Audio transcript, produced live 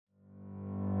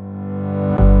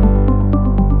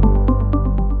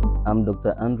I'm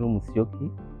Dr. Andrew Musyoki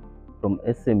from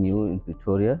SMU in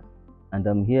Pretoria, and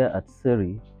I'm here at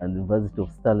CERI at the University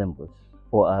of Stellenbosch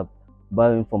for a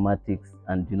bioinformatics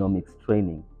and genomics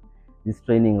training. This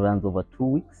training runs over 2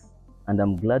 weeks, and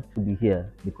I'm glad to be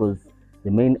here because the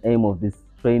main aim of this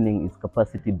training is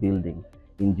capacity building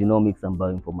in genomics and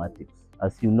bioinformatics.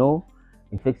 As you know,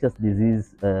 infectious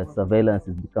disease surveillance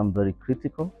has become very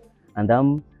critical, and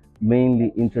I'm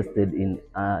mainly interested in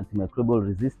antimicrobial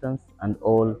resistance and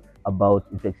all about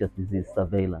infectious disease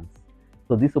surveillance.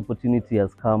 So this opportunity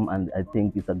has come, and I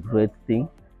think it's a great thing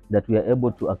that we are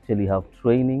able to actually have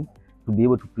training to be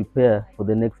able to prepare for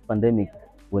the next pandemic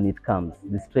when it comes.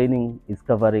 This training is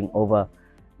covering over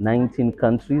 19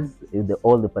 countries,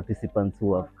 all the participants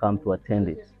who have come to attend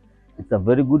it. It's a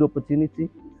very good opportunity,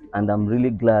 and I'm really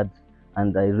glad,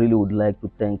 and I really would like to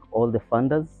thank all the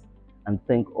funders and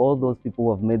thank all those people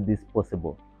who have made this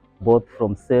possible. Both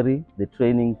from CERI, the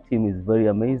training team is very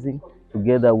amazing,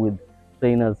 together with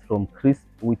trainers from CRISP,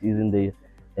 which is in the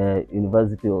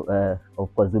University of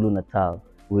KwaZulu-Natal.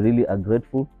 We really are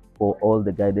grateful for all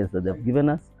the guidance that they've given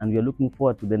us, and we are looking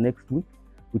forward to the next week,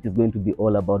 which is going to be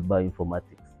all about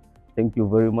bioinformatics. Thank you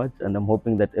very much, and I'm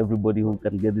hoping that everybody who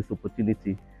can get this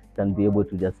opportunity can be able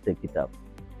to just take it up.